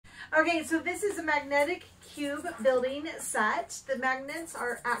Okay, so this is a magnetic cube building set. The magnets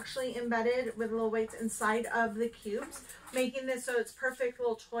are actually embedded with little weights inside of the cubes, making this so it's perfect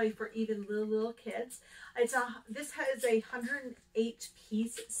little toy for even little kids. This is a 108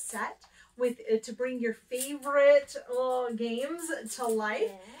 piece set with to bring your favorite little games to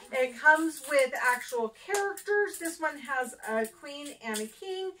life. It comes with actual characters. This one has a queen and a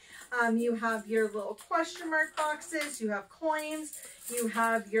king. You have your little question mark boxes. You have coins. You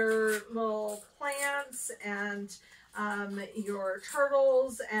have your little plants and your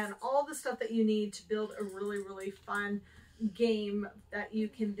turtles and all the stuff that you need to build a really fun game that you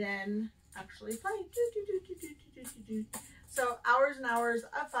can then actually play. So hours and hours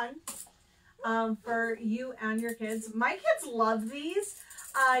of fun for you and your kids. My kids love these.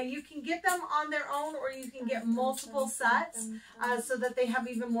 You can get them on their own, or you can get multiple sets so that they have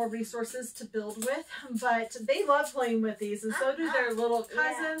even more resources to build with. But they love playing with these, and so do their little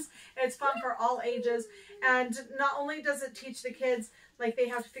cousins. It's fun for all ages. And not only does it teach the kids, like, they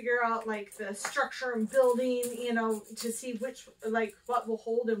have to figure out like the structure and building, you know, to see which, like, what will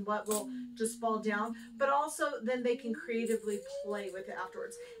hold and what will just fall down, but also then they can creatively play with it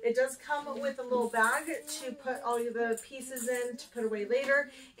afterwards. It does come with a little bag to put all the pieces in to put away later.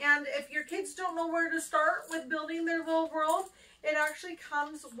 And if your kids don't know where to start with building their little world, it actually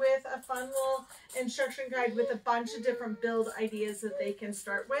comes with a fun little instruction guide with a bunch of different build ideas that they can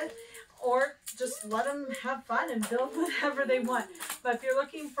start with, or just let them have fun and build whatever they want. But if you're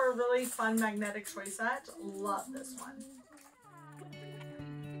looking for a really fun magnetic toy set, love this one.